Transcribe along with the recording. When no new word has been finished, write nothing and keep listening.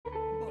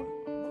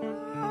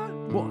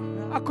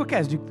Akkor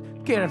kezdjük.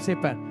 Kérem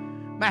szépen.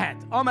 Mehet.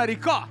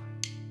 Amerika!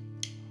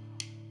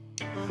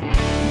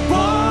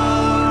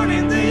 Born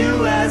in the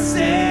USA,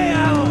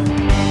 I was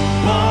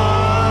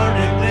born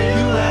in the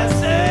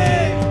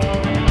USA.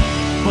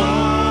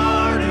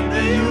 Born in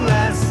the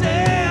USA,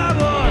 I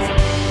was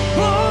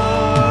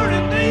born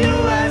in the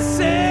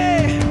USA.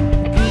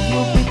 Give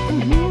a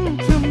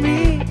bit to me,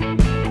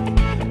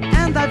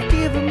 and I've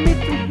given it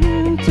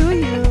to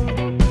you.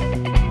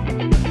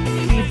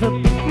 Give a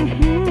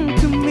bit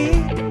to me,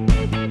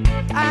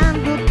 and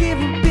we'll give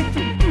a bit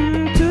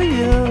to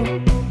you.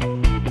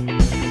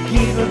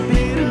 Give a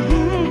bit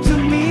to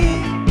me,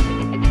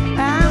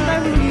 and I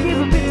will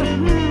give a bit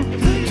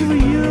to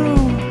you.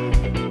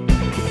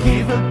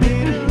 Give a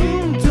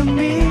bit to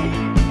me,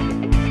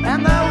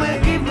 and I will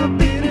give a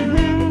bit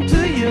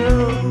to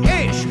you.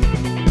 És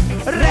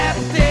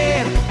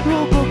reptér,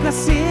 lógok a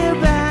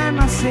szélben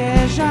a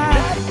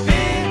szélzsák,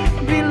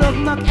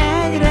 villognak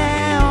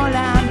egyre a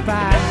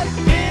lámpák,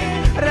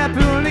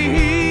 repülni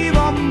hív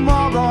a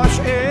magas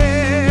ég.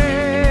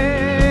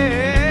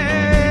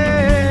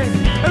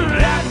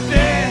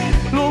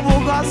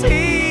 Az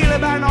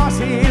élben a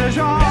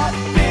szélzsák,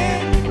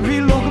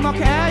 villognak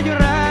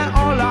egyre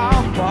a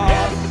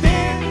lámpák,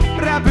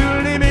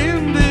 repülni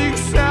mindig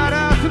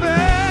szeretnék.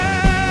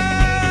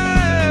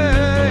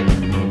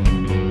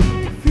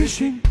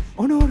 Fishing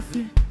on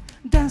Orpheus,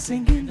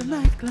 dancing in the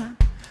nightclub.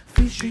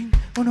 Fishing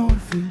on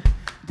Orpheus,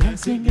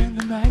 dancing in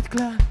the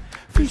nightclub.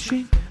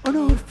 Fishing on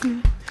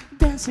Orpheus,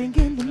 dancing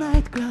in the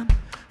nightclub.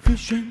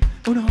 Fishing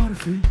on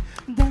Orpheus,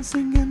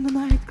 dancing in the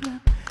nightclub.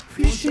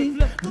 Fishing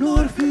on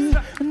Orpheus,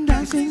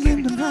 dancing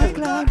in the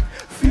nightclub.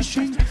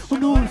 Fishing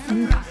on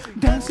Orpheus,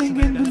 dancing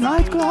in the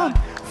nightclub.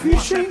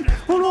 Fishing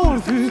on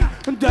Orpheus,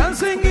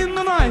 dancing in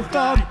the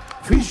nightclub.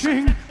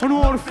 Fishing on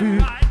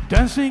Orpheus,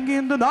 dancing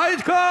in the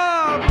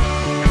nightclub.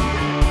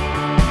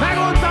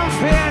 Meguntam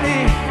félni,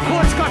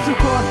 kocka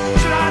cukor,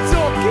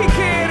 srácok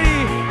kikéri,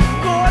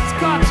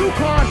 kocka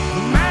cukor.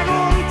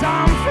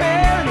 Meguntam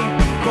félni,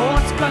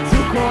 kocka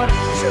cukor,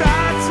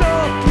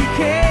 srácok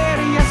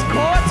kikéri, ez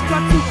kocka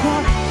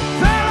cukor.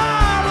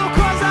 Felállok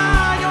az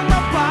ágyon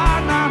a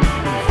párnám,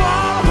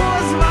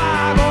 falhoz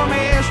vágom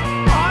és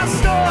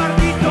azt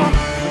ordítom.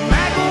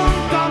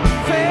 Meguntam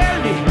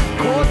félni,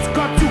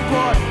 kocka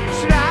cukor,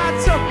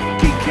 srácok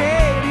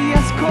kikéri,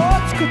 ez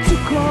kocka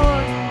cukor.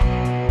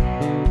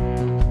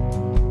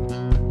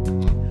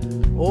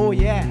 Oh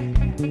yeah.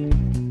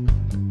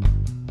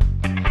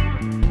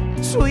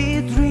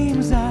 Sweet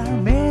dreams are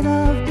made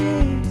of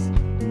this.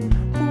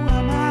 Who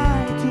am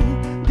I to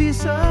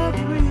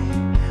disagree?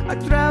 I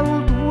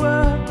traveled the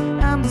world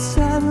and the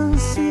seven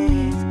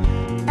seas.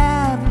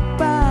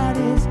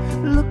 Everybody's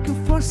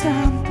looking for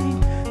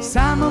something.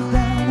 Some of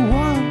them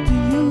want to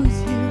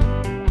use you.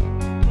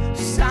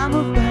 Some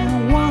of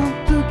them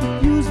want to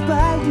get used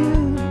by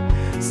you.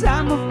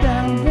 Some of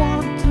them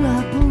want to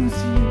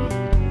abuse you.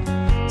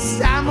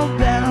 Some of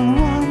them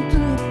want to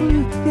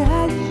abuse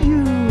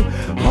you.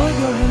 Hold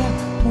your head up,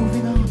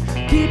 moving on.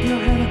 Keep your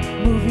head up,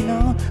 moving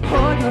on.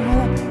 Hold your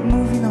head up,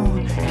 moving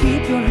on.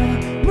 Keep your head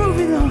up,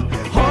 moving on.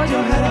 Hold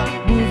your head up,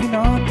 moving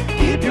on.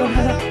 Keep your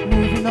head up,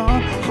 moving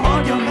on.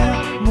 Hold your head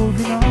up,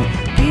 moving on.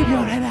 Keep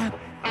your head up.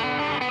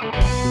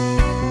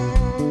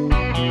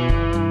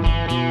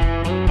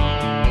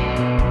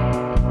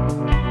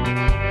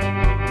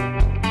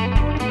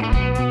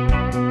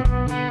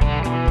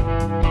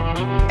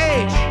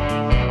 És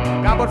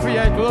Gábor,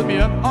 figyelj, tudod mi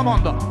jön?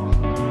 Amanda.